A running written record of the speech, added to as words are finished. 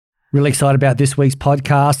Really excited about this week's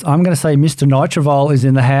podcast. I'm going to say Mr. Nitrovol is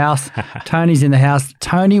in the house. Tony's in the house.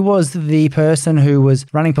 Tony was the person who was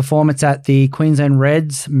running performance at the Queensland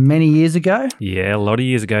Reds many years ago. Yeah, a lot of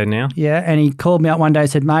years ago now. Yeah, and he called me up one day and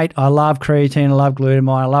said, mate, I love creatine, I love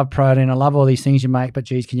glutamine, I love protein, I love all these things you make, but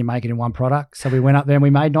geez, can you make it in one product? So we went up there and we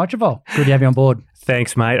made Nitrovol. Good to have you on board.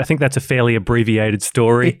 Thanks, mate. I think that's a fairly abbreviated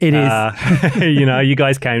story. It is. You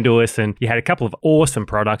guys came to us and you had a couple of awesome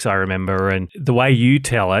products, I remember. And the way you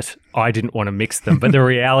tell it, I didn't want to mix them. But the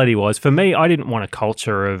reality was, for me, I didn't want a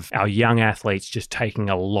culture of our young athletes just taking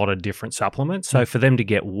a lot of different supplements. So for them to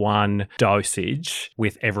get one dosage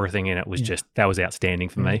with everything in it was that was outstanding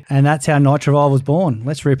for me. And that's how Nitrovol was born.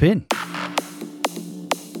 Let's rip in.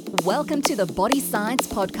 Welcome to the Body Science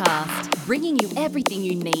Podcast, bringing you everything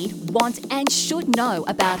you need, want, and should know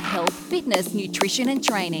about health, fitness, nutrition, and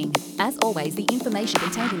training. As always, the information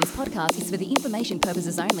contained in this podcast is for the information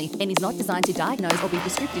purposes only and is not designed to diagnose or be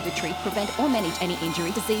prescriptive to treat, prevent, or manage any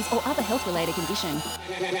injury, disease, or other health-related condition.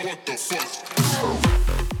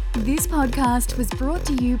 This podcast was brought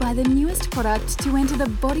to you by the newest product to enter the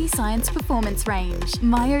Body Science Performance range,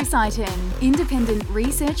 Myocytin. Independent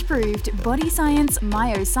research-proved Body Science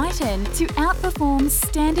Myocytin to outperform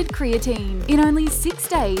standard creatine. In only 6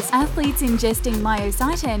 days, athletes ingesting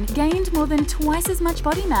Myocytin gained more than twice as much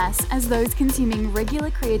body mass as those consuming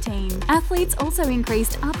regular creatine. Athletes also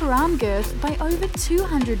increased upper arm girth by over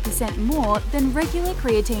 200% more than regular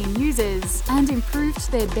creatine users and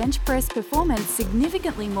improved their bench press performance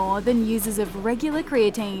significantly more than users of regular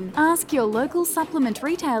creatine. Ask your local supplement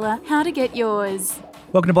retailer how to get yours.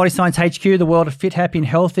 Welcome to Body Science HQ, the world of fit, happy and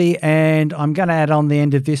healthy. And I'm going to add on the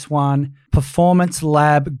end of this one, Performance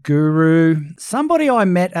Lab Guru. Somebody I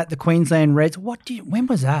met at the Queensland Reds. When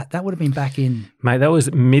was that? That would have been back in... Mate, that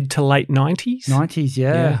was mid to late 90s. 90s,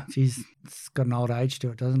 yeah. Jeez, it's got an old age to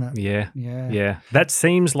it, doesn't it? Yeah. That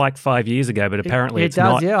seems like 5 years ago, but apparently it's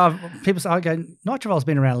not. It does, yeah. People say, Nitrovol's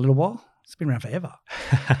been around a little while. It's been around forever.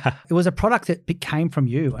 It was a product that came from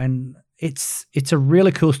you, and it's a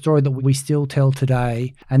really cool story that we still tell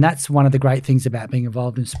today. And that's one of the great things about being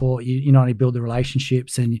involved in sport. You not only build the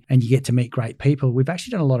relationships and you get to meet great people. We've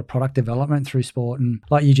actually done a lot of product development through sport. And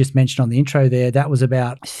like you just mentioned on the intro there, that was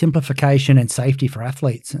about simplification and safety for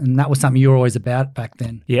athletes. And that was something you were always about back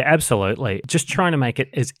then. Yeah, absolutely. Just trying to make it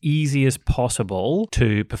as easy as possible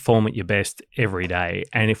to perform at your best every day.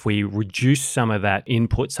 And if we reduce some of that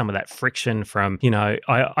input, some of that friction from,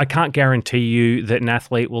 I can't guarantee you that an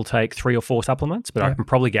athlete will take 3 or 4 supplements, but I can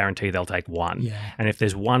probably guarantee they'll take one. Yeah. And if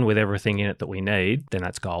there's one with everything in it that we need, then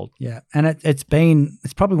that's gold. Yeah. And it's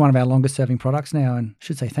probably one of our longest serving products now, and I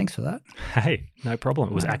should say thanks for that. Hey, no problem.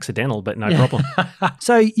 It was accidental, but no problem.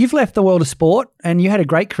 So you've left the world of sport and you had a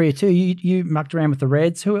great career too. You mucked around with the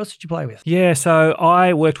Reds. Who else did you play with? Yeah, so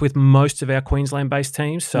I worked with most of our Queensland-based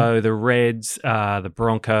teams. So the Reds, the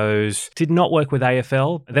Broncos, did not work with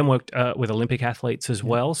AFL, then worked with Olympic athletes as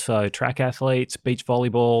well. So track athletes, beach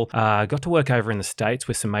volleyball, got to work over in the States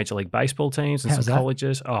with some Major League Baseball teams and some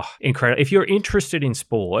colleges. Oh, incredible. If you're interested in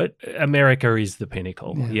sport, America is the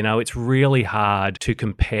pinnacle. Yeah. It's really hard to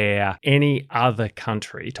compare any other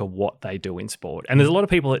country to what they do in sport. And there's a lot of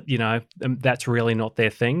people that, that's really not their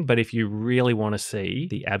thing. But if you really want to see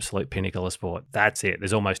the absolute pinnacle of sport, that's it.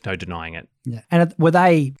 There's almost no denying it. Yeah. And were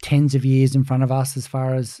they tens of years in front of us as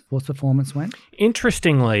far as sports performance went?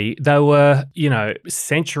 Interestingly, they were,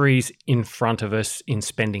 centuries in front of us in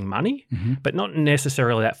spending money, but not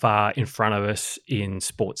necessarily that far in front of us in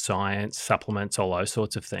sports science, supplements, all those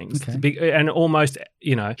sorts of things. Okay. And almost,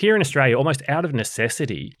 here in Australia, almost out of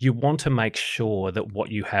necessity, you want to make sure that what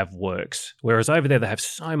you have works. Whereas over there, they have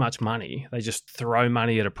so much money. They just throw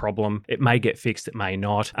money at a problem. It may get fixed, it may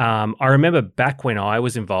not. I remember back when I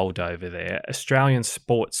was involved over there, Australian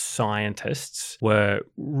sports scientists were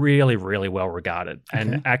really, really well regarded. Okay.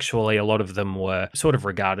 And actually, a lot of them were sort of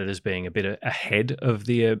regarded as being a bit ahead of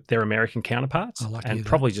their American counterparts. And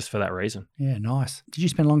probably just for that reason. Yeah, nice. Did you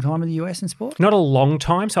spend a long time in the US in sport? Not a long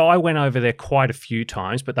time. So I went over there quite a few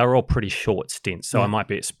times, but they were all pretty short stints. So I might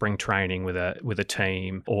be at spring training with a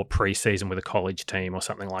team or pre-season with a college team or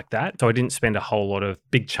something like that. So I didn't spend a whole lot of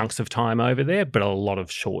big chunks of time over there, but a lot of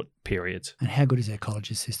short periods. And how good is their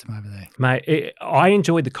college system over there? Mate, I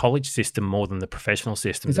enjoyed the college system more than the professional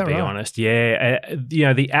system, to be honest. Yeah.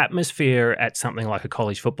 The atmosphere at something like a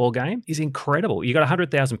college football game is incredible. You got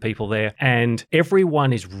 100,000 people there and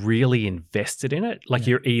everyone is really invested in it. Like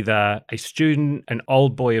you're either a student, an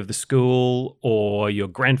old boy of the school, or your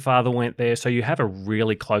grandfather went there. So you have a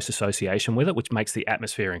really close association with it, which makes the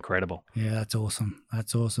atmosphere incredible. Yeah, that's awesome.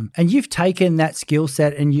 That's awesome. And you've taken that skill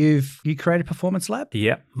set and you created Performance Lab?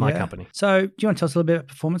 Yeah. My my company. So do you want to tell us a little bit about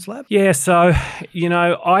Performance Lab? Yeah, so,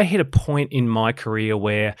 I hit a point in my career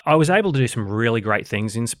where I was able to do some really great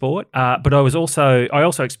things in sport, but I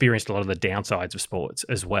also experienced a lot of the downsides of sports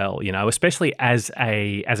as well, especially as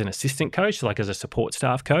an assistant coach, like as a support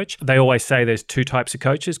staff coach. They always say there's two types of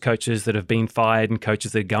coaches that have been fired and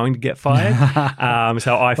coaches that are going to get fired.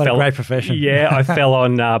 So I what a great profession. Yeah, I fell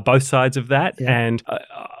on both sides of that. Yeah. And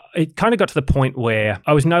it kind of got to the point where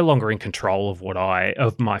I was no longer in control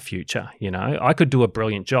of my future. I could do a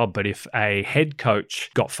brilliant job, but if a head coach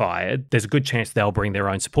got fired, there's a good chance they'll bring their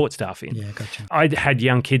own support staff in. Yeah, gotcha. I had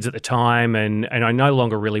young kids at the time, and I no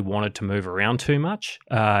longer really wanted to move around too much.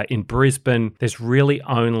 In Brisbane, there's really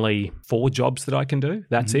only 4 jobs that I can do.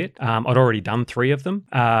 That's it. I'd already done 3 of them.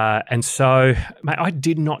 And so, mate, I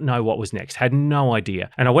did not know what was next, had no idea.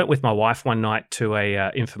 And I went with my wife one night to a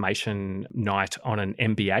information night on an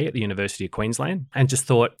MBA at the University of Queensland and just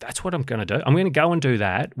thought, that's what I'm going to do. I'm going to go and do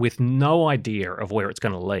that with no idea of where it's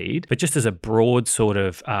going to lead, but just as a broad sort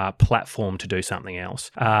of platform to do something else.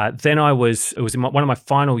 Then it was in one of my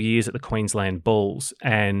final years at the Queensland Bulls,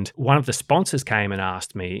 and one of the sponsors came and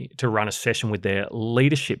asked me to run a session with their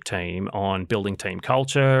leadership team on building team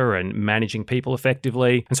culture and managing people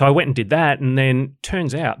effectively. And so I went and did that, and then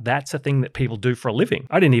turns out that's a thing that people do for a living.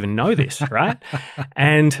 I didn't even know this, right?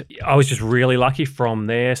 And I was just really lucky from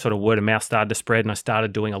there. Sort of word of mouth started to spread, and I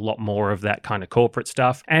started doing a lot more of that kind of corporate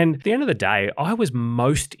stuff. And at the end of the day, I was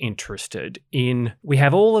most interested in, we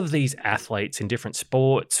have all of these athletes in different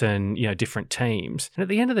sports and, different teams. And at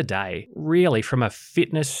the end of the day, really from a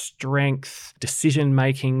fitness, strength,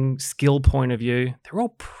 decision-making, skill point of view, they're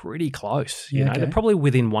all pretty close. They're probably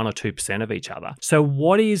within 1 or 2% of each other. So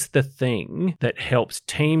what is the thing that helps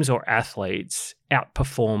teams or athletes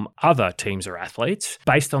outperform other teams or athletes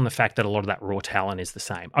based on the fact that a lot of that raw talent is the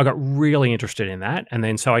same? I got really interested in that. And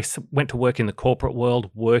then so I went to work in the corporate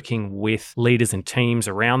world, working with leaders and teams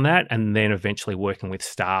around that, and then eventually working with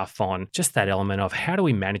staff on just that element of how do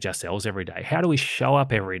we manage ourselves every day? How do we show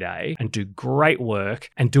up every day and do great work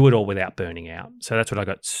and do it all without burning out? So that's what I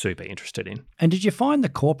got super interested in. And did you find the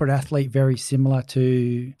corporate athlete very similar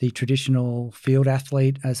to the traditional field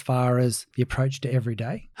athlete as far as the approach to every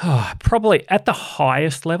day? Probably at the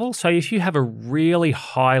highest level. So if you have a really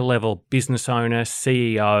high level business owner,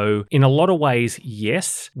 CEO, in a lot of ways,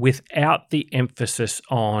 yes, without the emphasis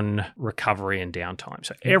on recovery and downtime.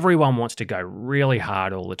 So everyone wants to go really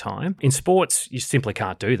hard all the time. In sports, you simply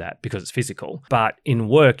can't do that because it's physical. But in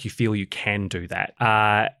work, you feel you can do that.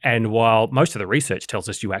 And while most of the research tells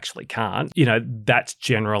us you actually can't, that's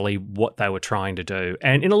generally what they were trying to do.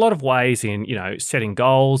 And in a lot of ways, in, setting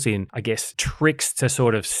goals, in, I guess, tricks to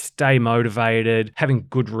sort of stay motivated, having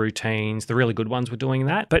good routines. The really good ones were doing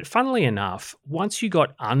that. But funnily enough, once you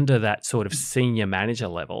got under that sort of senior manager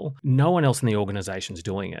level, no one else in the organization's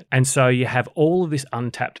doing it. And so you have all of this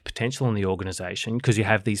untapped potential in the organization because you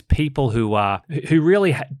have these people who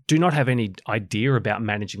really do not have any idea about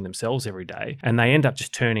managing themselves every day. And they end up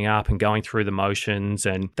just turning up and going through the motions.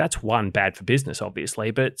 And that's one, bad for business,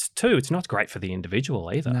 obviously. But two, it's not great for the individual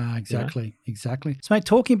either. No, exactly. Exactly. So, mate,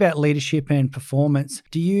 talking about leadership and performance,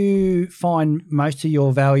 do you find most of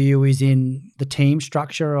your value is in the team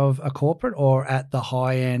structure of a corporate or at the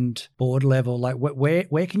high-end board level? Like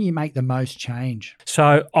where can you make the most change?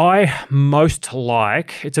 So I most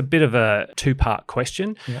like, it's a bit of a two-part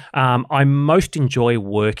question. Yep. I most enjoy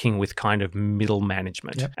working with kind of middle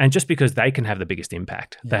management. Yep. And just because they can have the biggest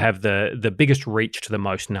impact. Yep. They have the biggest reach to the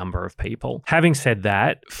most number of people. Having said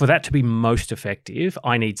that, for that to be most effective,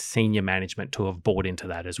 I need senior management to have bought into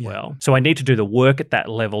that as well. So I need to do the work at that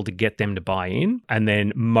level to get them to buy in, and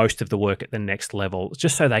then most of the work at the next level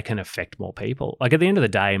just so they can affect more people. Like at the end of the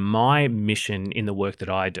day, my mission in the work that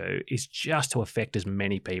I do is just to affect as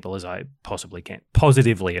many people as I possibly can.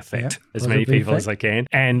 Positively affect as many people as I can.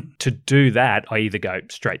 And to do that, I either go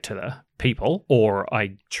straight to the people or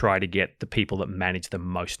I try to get the people that manage the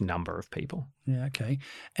most number of people. Yeah, okay.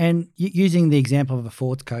 And using the example of a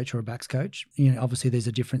forwards coach or a backs coach, obviously there's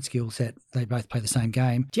a different skill set. They both play the same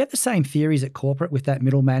game. Do you have the same theories at corporate with that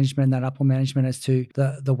middle management and that upper management as to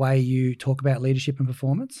the way you talk about leadership and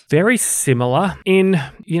performance? Very similar.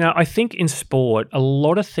 I think in sport, a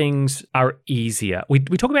lot of things are easier. We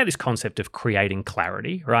talk about this concept of creating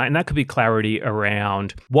clarity, right? And that could be clarity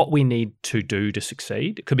around what we need to do to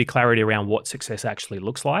succeed. It could be clarity around what success actually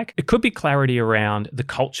looks like. It could be clarity around the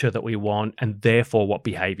culture that we want and and therefore what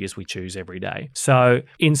behaviors we choose every day. So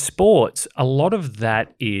in sports, a lot of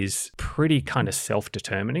that is pretty kind of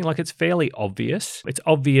self-determining. Like it's fairly obvious. It's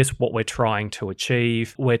obvious what we're trying to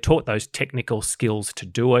achieve. We're taught those technical skills to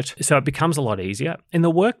do it. So it becomes a lot easier. In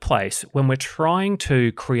the workplace, when we're trying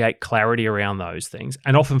to create clarity around those things,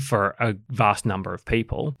 and often for a vast number of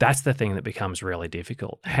people, that's the thing that becomes really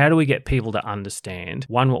difficult. How do we get people to understand,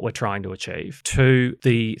 one, what we're trying to achieve, two,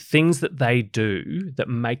 the things that they do that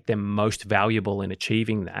make them most valuable in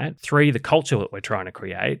achieving that, three, the culture that we're trying to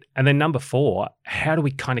create, and then number four, how do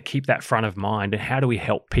we kind of keep that front of mind and how do we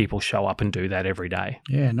help people show up and do that every day?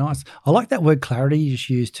 Yeah, nice. I like that word clarity you just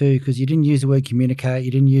used too, because you didn't use the word communicate,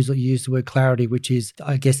 you didn't use the word clarity, which is,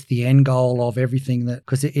 I guess, the end goal of everything. That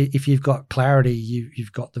because if you've got clarity,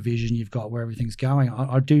 you've got the vision, you've got where everything's going.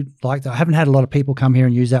 I do like that. I haven't had a lot of people come here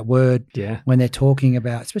and use that word when they're talking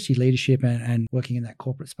about, especially leadership and working in that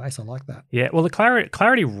corporate space. I like that. Yeah, well, the clarity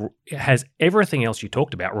has everything else you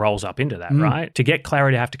talked about rolls up into that, right? To get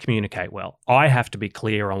clarity, I have to communicate well. I have to be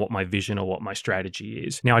clear on what my vision or what my strategy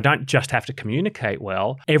is. Now, I don't just have to communicate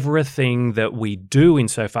well. Everything that we do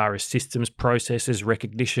insofar as systems, processes,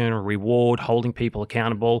 recognition, reward, holding people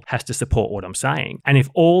accountable has to support what I'm saying. And if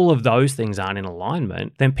all of those things aren't in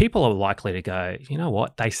alignment, then people are likely to go, you know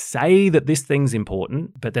what, they say that this thing's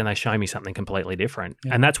important, but then they show me something completely different.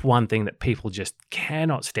 Yeah. And that's one thing that people just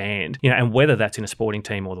cannot stand. And whether that's in a sporting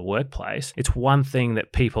team or the workplace, it's one thing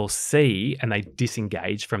that people see and they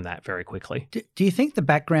disengage from that very quickly. Do you think the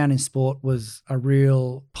background in sport was a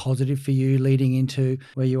real positive for you leading into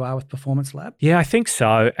where you are with Performance Lab? Yeah, I think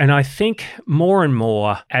so. And I think more and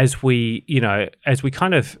more as we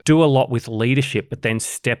kind of do a lot with leadership, but then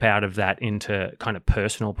step out of that into kind of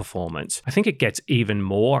personal performance, I think it gets even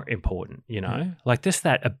more important, like just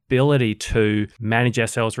that ability to manage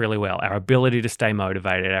ourselves really well, our ability to stay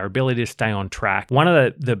motivated, our ability to stay on track. One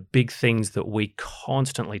of the big things that we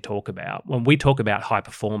constantly talk about when we talk about high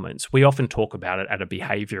performance, we often talk about it at a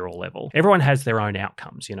behavioral level. Everyone has their own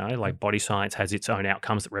outcomes, like Body Science has its own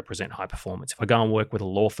outcomes that represent high performance. If I go and work with a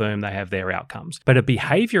law firm, they have their outcomes. But at a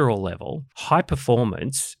behavioral level, high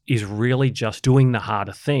performance is really just doing the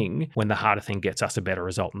harder thing when the harder thing gets us a better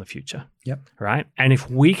result in the future. Yep. Right? And if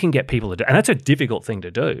we can get people to do, and that's a difficult thing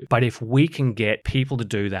to do, but if we can get people to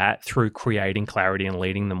do that through creating clarity and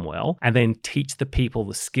leading them well, and then teach the people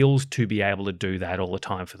the skills to be able to do that all the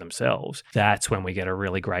time for themselves, that's when we get a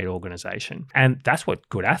really great organization. And that's what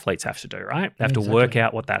good athletes have to do, right? They have to work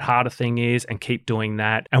out what that harder thing is and keep doing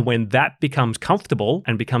that. And when that becomes comfortable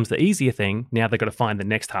and becomes the easier thing, now they've got to find the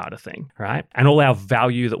next harder thing, right? And all our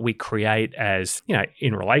value that we create as,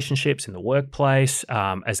 in relationships, in the workplace,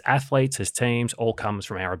 as athletes, as teams, all comes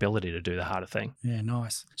from our ability to do the harder thing. Yeah,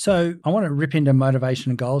 nice. So I want to rip into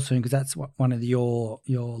motivation and goals soon because that's one of your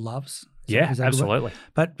loves. Yeah, absolutely.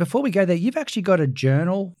 But before we go there, you've actually got a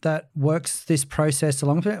journal that works this process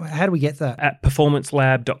along. How do we get that? At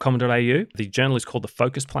performancelab.com.au. The journal is called the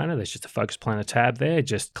Focus Planner. There's just a Focus Planner tab there.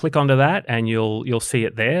 Just click onto that and you'll see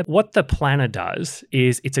it there. What the planner does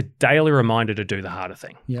is it's a daily reminder to do the harder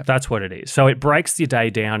thing. Yep. That's what it is. So it breaks your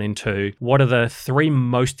day down into what are the 3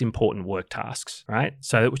 most important work tasks, right?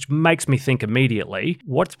 So which makes me think immediately,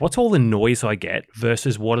 what's all the noise I get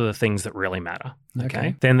versus what are the things that really matter?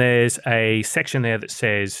 Okay. Then there's a section there that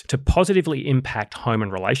says to positively impact home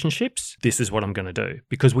and relationships, this is what I'm going to do.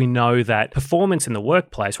 Because we know that performance in the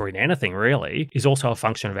workplace or in anything really is also a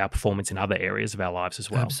function of our performance in other areas of our lives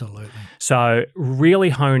as well. Absolutely. So really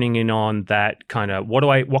honing in on that kind of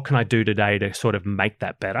what can I do today to sort of make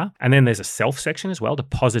that better? And then there's a self section as well to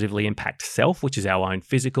positively impact self, which is our own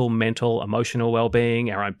physical, mental, emotional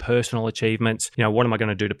well-being, our own personal achievements. What am I going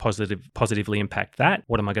to do to positively impact that?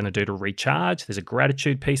 What am I going to do to recharge? There's a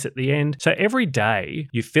gratitude piece at the end. So every day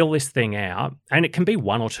you fill this thing out and it can be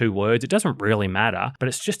 1 or 2 words. It doesn't really matter, but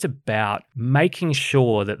it's just about making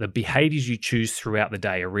sure that the behaviors you choose throughout the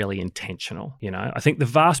day are really intentional. I think the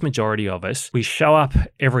vast majority of us, we show up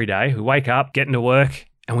every day, we wake up, get into work,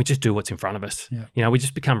 and we just do what's in front of us. Yeah. We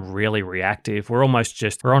just become really reactive. We're on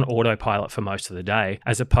autopilot for most of the day,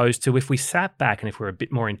 as opposed to if we sat back and if we're a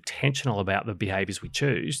bit more intentional about the behaviors we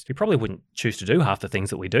choose, we probably wouldn't choose to do half the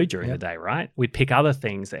things that we do during the day, right? We'd pick other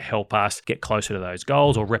things that help us get closer to those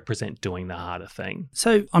goals or represent doing the harder thing.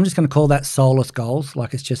 So I'm just going to call that soulless goals.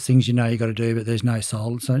 Like it's just things you got to do, but there's no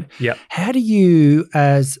soul. So how do you,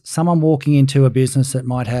 as someone walking into a business that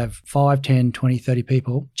might have 5, 10, 20, 30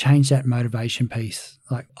 people, change that motivation piece?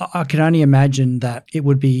 Like I can only imagine that it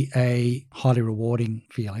would be a highly rewarding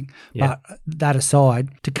feeling. Yeah. But that aside,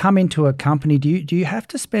 to come into a company, do you have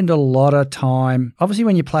to spend a lot of time? Obviously,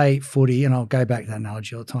 when you play footy, and I'll go back to that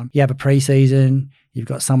analogy all the time, you have a pre-season, you've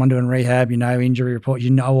got someone doing rehab, injury report,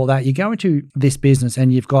 all that. You go into this business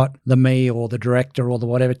and you've got the me or the director or the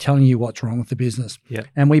whatever telling you what's wrong with the business. Yeah.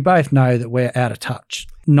 And we both know that we're out of touch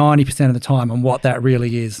 90% of the time on what that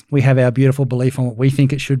really is. We have our beautiful belief on what we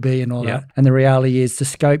think it should be and all that. And the reality is the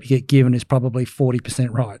scope you get given is probably 40%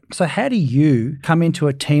 right. So how do you come into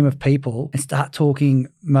a team of people and start talking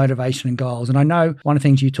motivation and goals? And I know one of the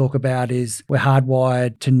things you talk about is we're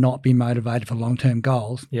hardwired to not be motivated for long-term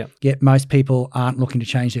goals. Yet most people aren't looking to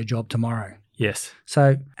change their job tomorrow. Yes.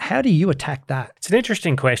 So how do you attack that? It's an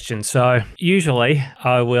interesting question. So usually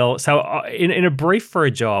I will, in a brief for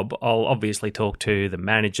a job, I'll obviously talk to the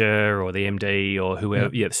manager or the MD or whoever,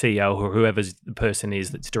 the CEO or whoever the person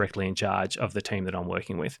is that's directly in charge of the team that I'm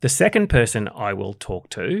working with. The second person I will talk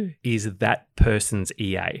to is that person's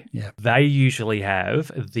EA. They usually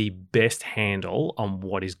have the best handle on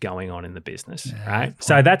what is going on in the business, right?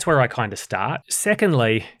 So that's where I kind of start.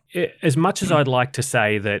 Secondly, as much as I'd like to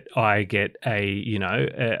say that I get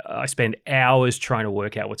I spend hours trying to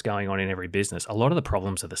work out what's going on in every business, a lot of the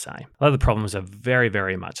problems are the same. A lot of the problems are very,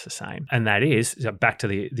 very much the same. And that is, back to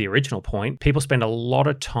the original point, people spend a lot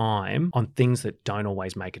of time on things that don't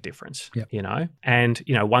always make a difference, And,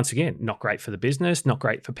 once again, not great for the business, not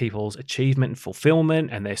great for people's achievement and fulfillment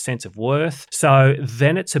and their sense of worth. So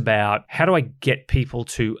then it's about how do I get people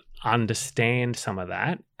to understand some of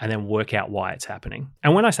that and then work out why it's happening.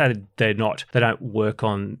 And when I say that they don't work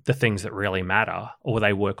on the things that really matter, or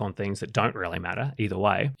they work on things that don't really matter, either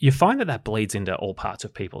way, you find that bleeds into all parts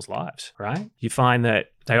of people's lives, right? You find that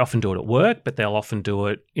they often do it at work, but they'll often do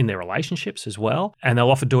it in their relationships as well. And they'll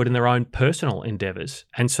often do it in their own personal endeavors.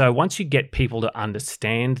 And so once you get people to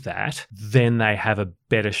understand that, then they have a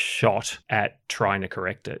better shot at trying to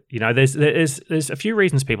correct it. There's a few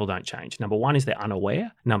reasons people don't change. Number one is they're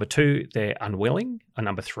unaware. Number two, they're unwilling. And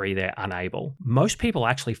number three, they're unable. Most people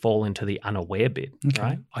actually fall into the unaware bit,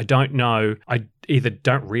 right? I don't know. I either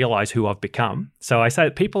don't realize who I've become. So I say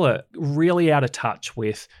that people are really out of touch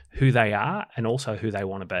with who they are and also who they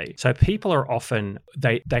want to be. So people are often,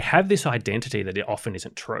 they have this identity that it often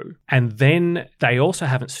isn't true. And then they also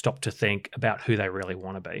haven't stopped to think about who they really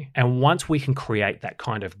want to be. And once we can create that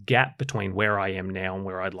kind of gap between where I am now and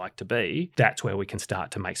where I'd like to be, that's where we can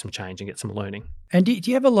start to make some change and get some learning. And do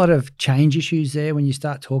you have a lot of change issues there when you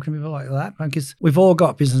start talking to people like that? Because we've all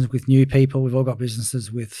got business with new people. We've all got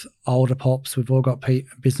businesses with older pops. We've all got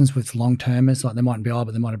business with long-termers. Like they mightn't be old,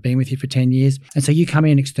 but they might have been with you for 10 years. And so you come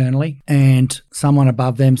in externally and someone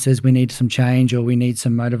above them says we need some change or we need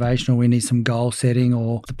some motivation or we need some goal setting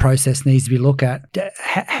or the process needs to be looked at.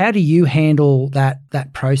 How do you handle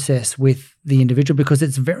that process with the individual? Because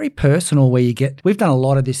it's very personal where we've done a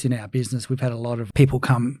lot of this in our business. We've had a lot of people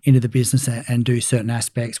come into the business and do certain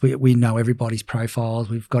aspects. We know everybody's profiles.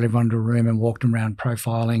 We've got everyone to a room and walked them around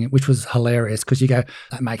profiling, which was hilarious because you go,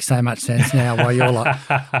 that makes so much sense now why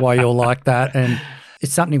you're like that. And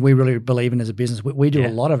it's something we really believe in as a business. We do a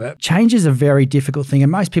lot of it. Change is a very difficult thing,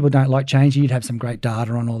 and most people don't like change. You'd have some great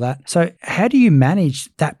data on all that. So how do you manage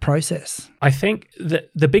that process? I think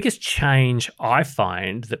the biggest change I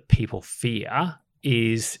find that people fear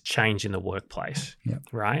is change in the workplace,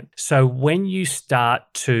 right? So when you start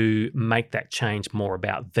to make that change more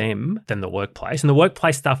about them than the workplace, and the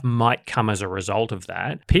workplace stuff might come as a result of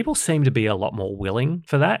that, people seem to be a lot more willing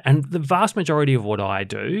for that. And the vast majority of what I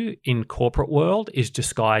do in corporate world is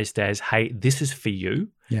disguised as, hey, this is for you.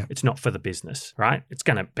 It's not for the business, right? It's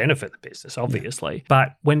going to benefit the business, obviously.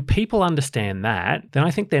 But when people understand that, then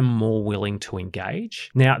I think they're more willing to engage.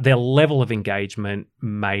 Now, their level of engagement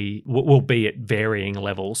will be at varying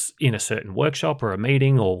levels in a certain workshop or a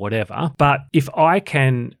meeting or whatever. But if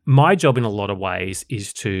my job in a lot of ways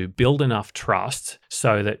is to build enough trust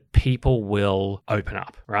so that people will open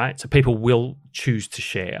up, right? So people will choose to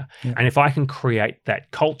share. And if I can create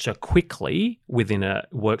that culture quickly within a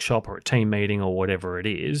workshop or a team meeting or whatever it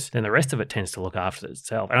is, then the rest of it tends to look after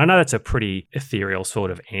itself. And I know that's a pretty ethereal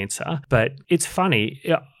sort of answer, but it's funny.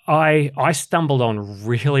 I stumbled on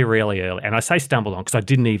really, really early. And I say stumbled on because I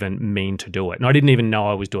didn't even mean to do it. And I didn't even know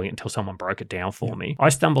I was doing it until someone broke it down for me. I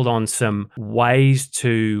stumbled on some ways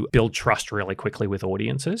to build trust really quickly with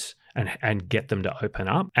audiences and get them to open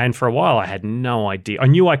up. And for a while, I had no idea. I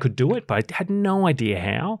knew I could do it, but I had no idea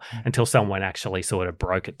how until someone actually sort of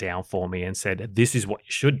broke it down for me and said, this is what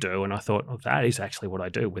you should do. And I thought, well, that is actually what I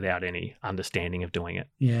do without any understanding of doing it.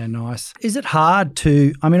 Yeah, nice. Is it hard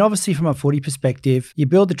obviously from a footy perspective, you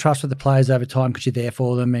build the trust with the players over time because you're there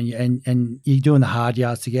for them and you're doing the hard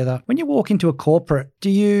yards together. When you walk into a corporate, do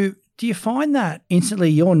you find that instantly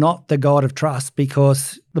you're not the god of trust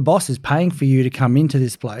because the boss is paying for you to come into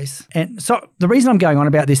this place. And so the reason I'm going on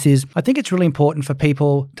about this is I think it's really important for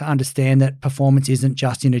people to understand that performance isn't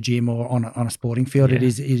just in a gym or on a sporting field. Yeah. It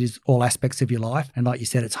is all aspects of your life. And like you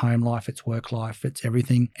said, it's home life, it's work life, it's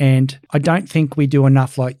everything. And I don't think we do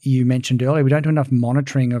enough, like you mentioned earlier, we don't do enough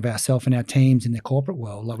monitoring of ourselves and our teams in the corporate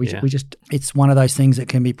world. Like we just, it's one of those things that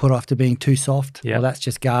can be put off to being too soft. Yeah. Well, that's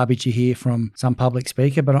just garbage you hear from some public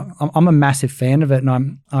speaker. But I'm a massive fan of it.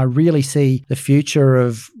 And I really see the future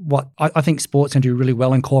of what I think sports can do really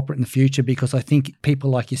well in corporate in the future, because I think people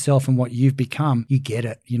like yourself and what you've become, you get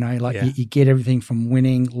it, you get everything from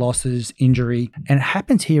winning, losses, injury, and it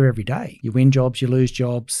happens here every day. You win jobs, you lose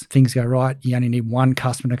jobs, things go right. You only need one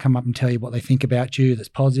customer to come up and tell you what they think about you that's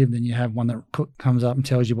positive. Then you have one that comes up and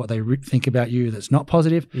tells you what they think about you that's not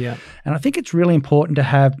positive. Yeah. And I think it's really important to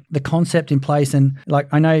have the concept in place. And like,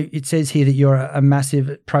 I know it says here that you're a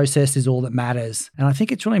massive process is all that matters. And I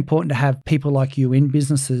think it's really important to have people like you in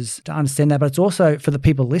businesses to understand that. But it's also for the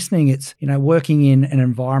people listening, it's, working in an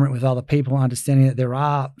environment with other people, understanding that there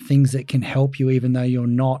are things that can help you, even though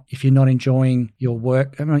if you're not enjoying your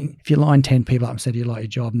work. I mean, if you line 10 people up and say, do you like your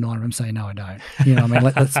job? 9 of them say, no, I don't. You know what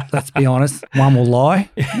I mean? Let's be honest. One will lie.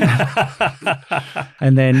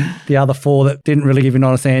 And then the other 4 that didn't really give an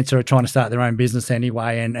honest answer are trying to start their own business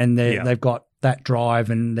anyway. And they've got that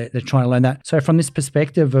drive and they're trying to learn that. So from this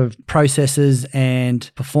perspective of processes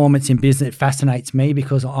and performance in business, it fascinates me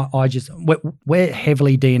because we're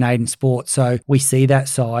heavily DNA'd in sports. So we see that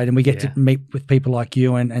side and we get to meet with people like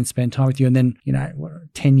you and spend time with you. And then,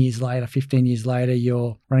 10 years later, 15 years later,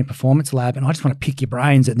 you're running Performance Lab. And I just want to pick your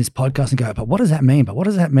brains at this podcast and go, but what does that mean?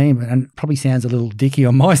 And it probably sounds a little dicky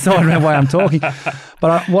on my side of the way I'm talking.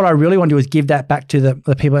 But what I really want to do is give that back to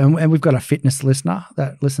the people. And we've got a fitness listener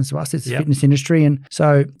that listens to us. It's a fitness industry. And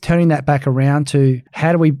so turning that back around to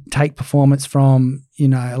how do we take performance from,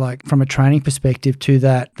 from a training perspective to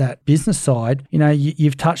that business side.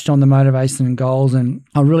 You've touched on the motivation and goals, and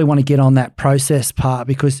I really want to get on that process part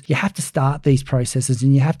because you have to start these processes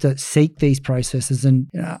and you have to seek these processes. And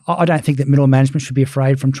I don't think that middle management should be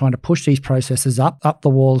afraid from trying to push these processes up the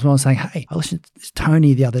wall as well and saying, hey, I listened to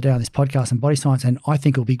Tony the other day on this podcast on body science and I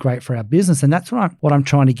think it'll be great for our business. And that's what I'm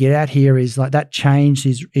trying to get at here is like that change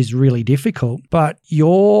is really difficult. But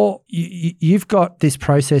you've got this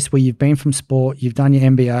process where you've been from sport, you've done your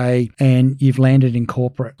MBA and you've landed in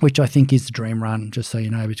corporate, which I think is the dream run, just so you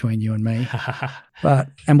know, between you and me.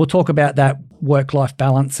 And we'll talk about that work-life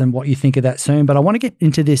balance and what you think of that soon. But I want to get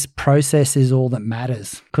into this process is all that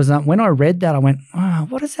matters. Because when I read that, I went, oh,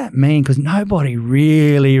 what does that mean? Because nobody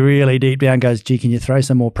really, really deep down goes, gee, can you throw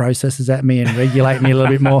some more processes at me and regulate me a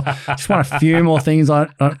little bit more? Just want a few more things.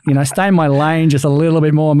 Stay in my lane just a little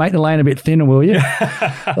bit more. Make the lane a bit thinner, will you?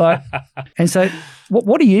 And so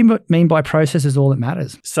what do you mean by process is all that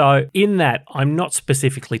matters? So in that, I'm not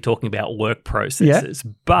specifically talking about work processes,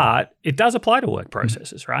 but it does apply to work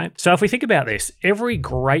processes, right? So if we think about this, every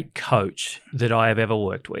great coach that I have ever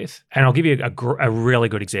worked with, and I'll give you a really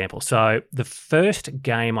good example. So the first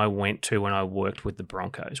game I went to when I worked with the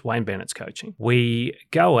Broncos, Wayne Bennett's coaching, we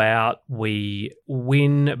go out, we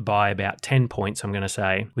win by about 10 points, I'm going to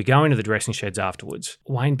say. We go into the dressing sheds afterwards.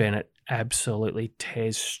 Wayne Bennett absolutely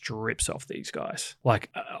tears strips off these guys. Like,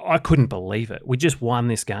 I couldn't believe it. We just won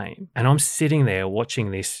this game. And I'm sitting there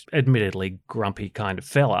watching this admittedly grumpy kind of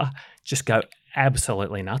fella just go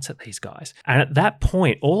absolutely nuts at these guys. And at that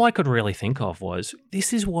point, all I could really think of was,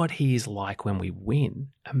 this is what he is like when we win.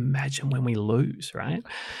 Imagine when we lose, right?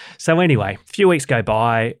 So anyway, a few weeks go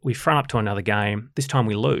by, we front up to another game. This time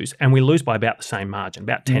we lose, and we lose by about the same margin,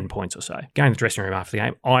 about 10 points or so. Going to the dressing room after the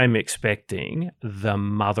game, I'm expecting the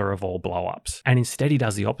mother of all blow-ups. And instead he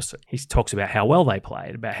does the opposite. He talks about how well they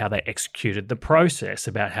played, about how they executed the process,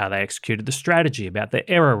 about how they executed the strategy, about the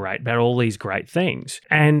error rate, about all these great things.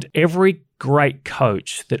 And every great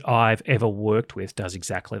coach that I've ever worked with does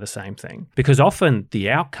exactly the same thing, because often the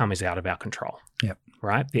outcome is out of our control. Yep.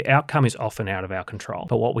 Right? The outcome is often out of our control.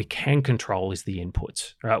 But what we can control is the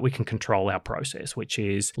inputs, right? We can control our process, which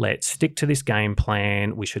is, let's stick to this game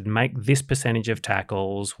plan. We should make this percentage of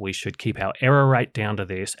tackles. We should keep our error rate down to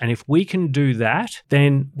this. And if we can do that,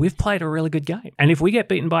 then we've played a really good game. And if we get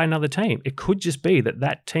beaten by another team, it could just be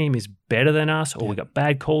that team is better than us, or we got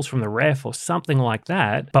bad calls from the ref or something like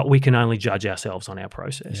that, but we can only judge ourselves on our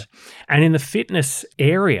process. Yeah. And in the fitness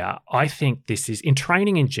area, I think this is, in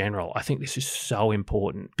training in general, I think this is so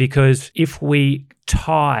important, because if we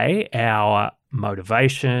tie our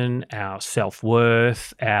motivation, our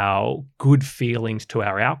self-worth, our good feelings to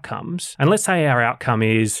our outcomes. And let's say our outcome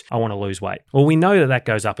is, I want to lose weight. Well, we know that that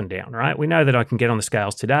goes up and down, right? We know that I can get on the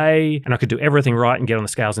scales today and I could do everything right and get on the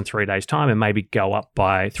scales in 3 days' time and maybe go up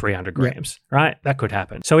by 300 grams, right? That could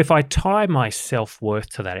happen. So if I tie my self-worth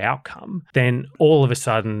to that outcome, then all of a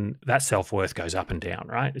sudden that self-worth goes up and down,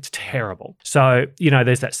 right? It's terrible. So,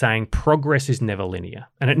 there's that saying, progress is never linear,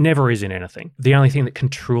 and it never is in anything. The only thing that can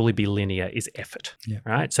truly be linear is effort,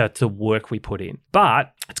 right? So it's the work we put in,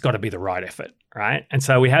 but it's got to be the right effort. Right. And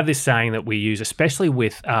so we have this saying that we use, especially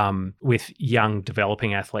with young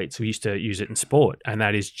developing athletes. We used to use it in sport. And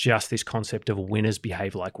that is just this concept of winners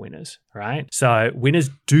behave like winners. Right. So winners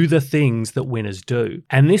do the things that winners do.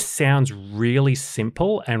 And this sounds really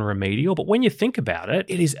simple and remedial. But when you think about it,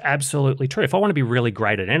 it is absolutely true. If I want to be really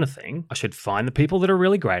great at anything, I should find the people that are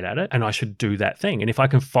really great at it and I should do that thing. And if I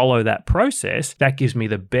can follow that process, that gives me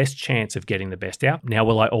the best chance of getting the best out. Now,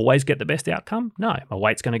 will I always get the best outcome? No. My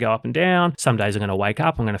weight's going to go up and down. Some days I'm going to wake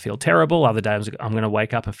up, I'm going to feel terrible. Other days I'm going to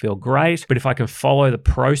wake up and feel great. But if I can follow the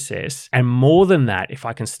process, and more than that, if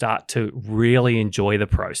I can start to really enjoy the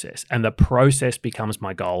process and the process becomes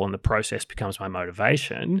my goal and the process becomes my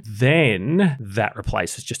motivation, then that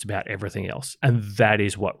replaces just about everything else. And that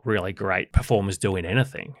is what really great performers do in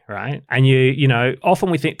anything, right? And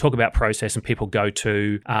often we talk about process and people go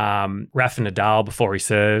to Rafa Nadal before he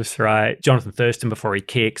serves, right? Jonathan Thurston before he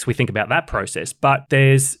kicks. We think about that process, but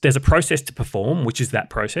there's a process to perform, which is that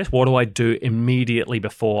process. What do I do immediately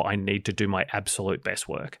before I need to do my absolute best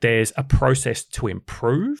work? There's a process to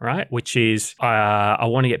improve, right? Which is I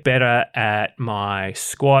want to get better at my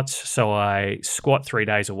squats. So I squat 3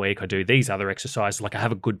 days a week. I do these other exercises. Like I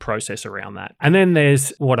have a good process around that. And then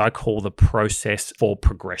there's what I call the process for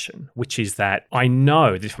progression, which is that I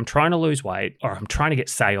know that if I'm trying to lose weight or I'm trying to get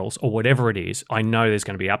sales or whatever it is, I know there's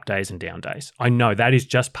going to be up days and down days. I know that is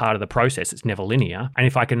just part of the process. It's never linear. And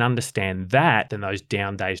if I can understand that, then those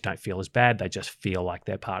down days don't feel as bad. They just feel like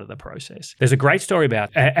they're part of the process. There's a great story about,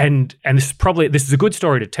 and this is a good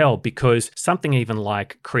story to tell because something even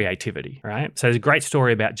like creativity, right? So there's a great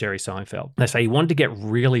story about Jerry Seinfeld. They say he wanted to get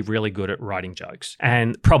really, really good at writing jokes.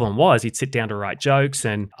 And the problem was he'd sit down to write jokes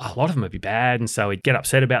and a lot of them would be bad. And so he'd get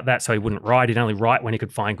upset about that. So he wouldn't write. He'd only write when he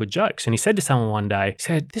could find good jokes. And he said to someone one day, he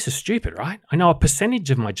said, this is stupid, right? I know a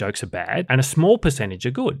percentage of my jokes are bad and a small percentage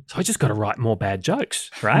are good. So I just got to write more bad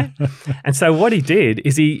jokes, right? And so what he did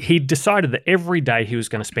is he decided that every day he was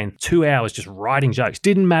going to spend 2 hours just writing jokes.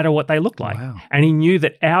 Didn't matter what they looked like. Wow. And he knew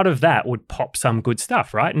that out of that would pop some good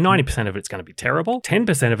stuff, right? 90% of it's going to be terrible.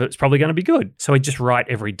 10% of it's probably going to be good. So he'd just write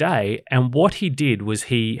every day. And what he did was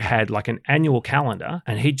he had like an annual calendar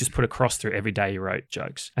and he'd just put a cross through every day he wrote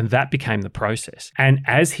jokes. And that became the process. And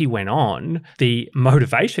as he went on, the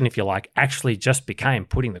motivation, if you like, actually just became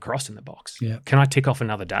putting the cross in the box. Yeah. Can I tick off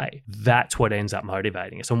another day? That's what ends up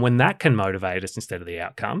motivating us. And when that can motivate us instead of the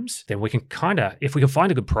outcomes, then we can if we can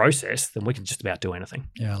find a good process, then we can just about do anything.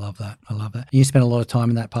 Yeah, I love that. You spend a lot of time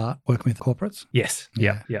in that part working with corporates? Yes.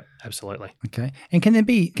 Yeah, absolutely. Okay. And can there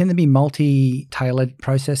be multi-tailored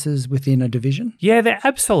processes within a division? Yeah, there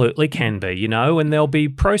absolutely can be, and there'll be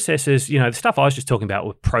processes, the stuff I was just talking about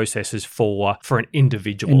with processes for an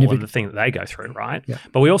individual and the thing that they go through, right? Yeah.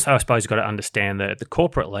 But we also, I suppose, got to understand that at the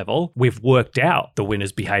corporate level, we've worked out the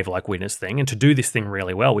winners behave like winners thing. And to do this thing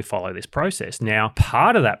really well, we follow this process. Now,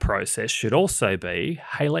 part of that process should also be,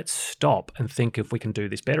 hey, let's stop and think if we can do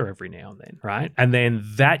this better every now and then, right? And then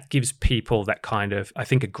that gives people that kind of, I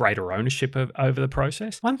think, a greater ownership over the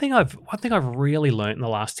process. One thing I've really learned in the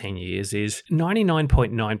last 10 years is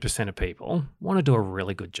 99.9% of people want to do a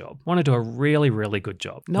really good job, want to do a really, really good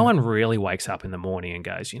job. No one really wakes up in the morning and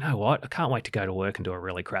goes, you know what, I can't wait to go to work and do a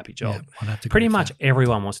really crappy job. Yeah, pretty much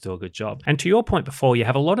everyone wants to do a good job. And to your point before, you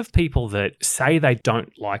have a lot of people that say they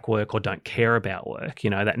don't like work or don't care about work.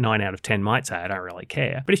 That 9 out of 10 might say, I don't really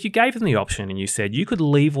care. But if you gave them the option and you said you could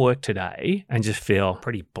leave work today and just feel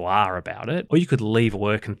pretty blah about it, or you could leave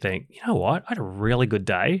work and think, you know what, I had a really good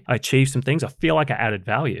day. I achieved some things. I feel like I added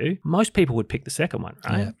value. Most people would pick the second one,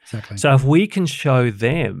 right? Yeah, exactly. So if we can show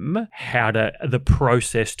them the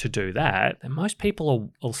process to do that, then most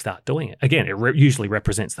people will start doing it. Again, it usually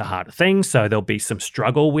represents the harder things. So there'll be some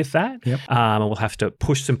struggle with that. Yep. And we'll have to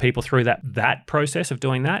push some people through that process of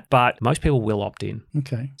doing that. But most people will opt in.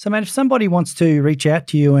 Okay. So, man, if somebody wants to reach out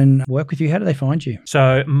to you and work with you, how do they find you?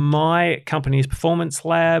 So my company is Performance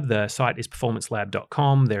Lab. The site is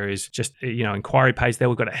performancelab.com. There is just, inquiry page there.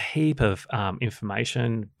 We've got a heap of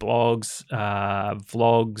information, blogs,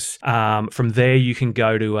 vlogs. From there, you can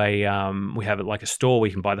go to we have like a store where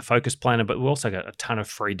you can buy the focus planner, but we've also got a ton of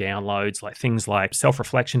free downloads, like things like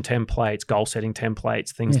self-reflection templates, goal setting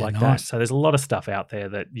templates, things like that. So there's a lot of stuff out there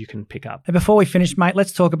that you can pick up. And before we finish, mate,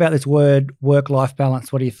 let's talk about this word work-life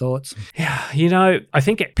balance. What are your thoughts? Yeah, I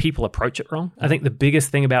think people approach it wrong. I think the biggest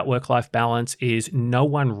thing about work-life balance is no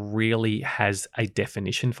one really has a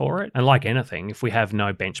definition for it. And like anything, if we have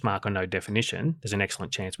no benchmark or no definition, there's an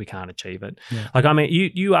excellent chance we can't achieve it. Yeah. Like, I mean,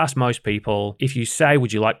 you ask most people, if you say,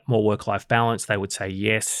 would you like more work-life balance? They would say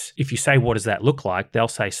yes. If you say, what does that look like? They'll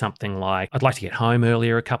say something like, I'd like to get home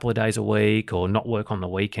earlier a couple of days a week, or not work on the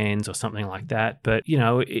weekends, or something like that. But,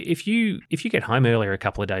 if you get home earlier a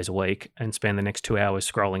couple of days a week and spend the next 2 hours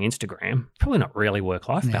scrolling Instagram, probably not really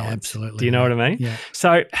work-life balance. Absolutely. Do you know what I mean? Yeah.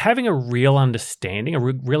 So having a real understanding, a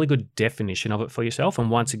really good definition of it for yourself. And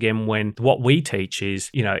once again, when what we teach is,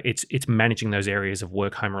 it's managing those areas of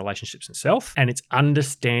work, home, relationships, and self, and it's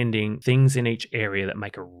understanding things in each area that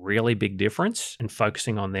make a really big difference and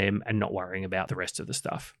focusing on them and not worrying about the rest of the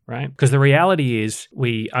stuff, right? Because the reality is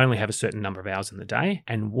we only have a certain number of hours in the day,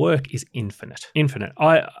 and work is infinite.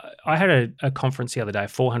 I had a conference the other day,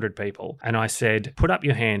 400 people, and I said, put up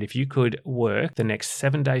your hand if you could work the next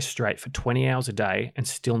 7 days straight for 20 hours a day and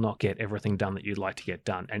still not get everything done that you'd like to get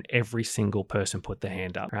done. And every single person put their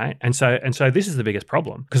hand up, right? And so this is the biggest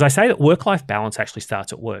problem, because I say that work-life balance actually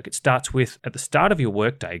starts at work. It starts with, at the start of your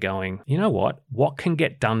workday, going, you know what can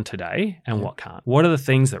get done today and what can't? What are the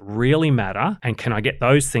things that really matter, and can I get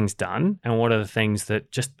those things done? And what are the things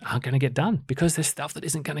that just aren't going to get done because there's stuff that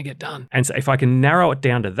isn't going to get done? And so if I can narrow it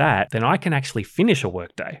down to that, then I can actually finish a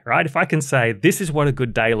workday, right? If I can say, this is what a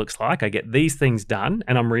good day looks like, I get these things done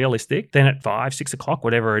and I'm realistic, then at 5, 6 o'clock,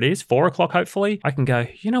 whatever it is, 4 o'clock, hopefully, I can go,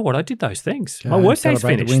 you know what, I did those things. My workday's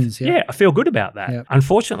finished. Wins, yeah, I feel good about that. Yep.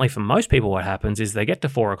 Unfortunately, for most people, what happens is they get to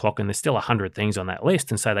 4 o'clock and there's still 100 things on that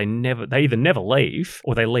list. And so they either never leave,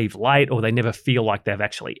 or they leave late, or they never feel like they've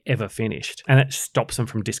actually ever finished. And it stops them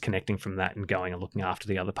from disconnecting from that and going and looking after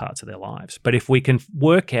the other parts of their lives. But if we can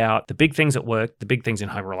work out the big things at work, the big things in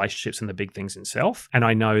home relationships, and the big things in self, and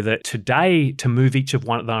I know that today, to move each of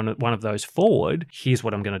one of those forward, here's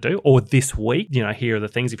what I'm going to do. Or this week, here are the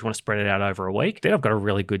things, if you want to spread it out over a week, then I've got a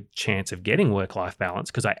really good chance of getting work-life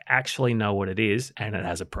balance because I actually know what it is and it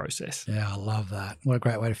has a process. Yeah, I love that. What a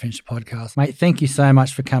great way to finish the podcast. Mate, thank you so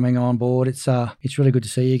much for coming on board. It's really good to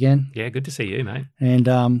see you again. Yeah, good to see you, mate.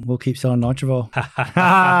 And we'll keep selling Nitrovol.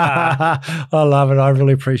 I love it. I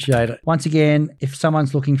really appreciate it. Once again, if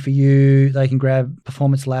someone's looking for you, they can grab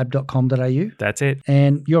performancelab.com.au. That's it.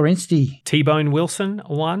 And your Insta? T-Bone Wilson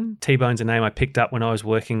 1. T-Bone's a name I picked up when I was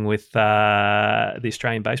working with the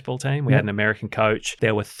Australian baseball team. We had an American coach.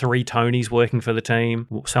 There were 3 Tonys working for the team.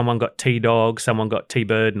 Someone got T-Dog, someone got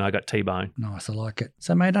T-Bird, and I got T-Bone. Nice, I like it.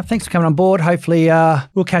 So, mate, thanks for coming on board. Hopefully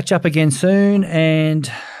we'll catch up again soon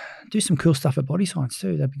and do some cool stuff at Body Science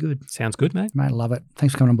too. That'd be good. Sounds good, mate. Mate, I love it.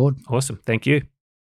 Thanks for coming on board. Awesome. Thank you.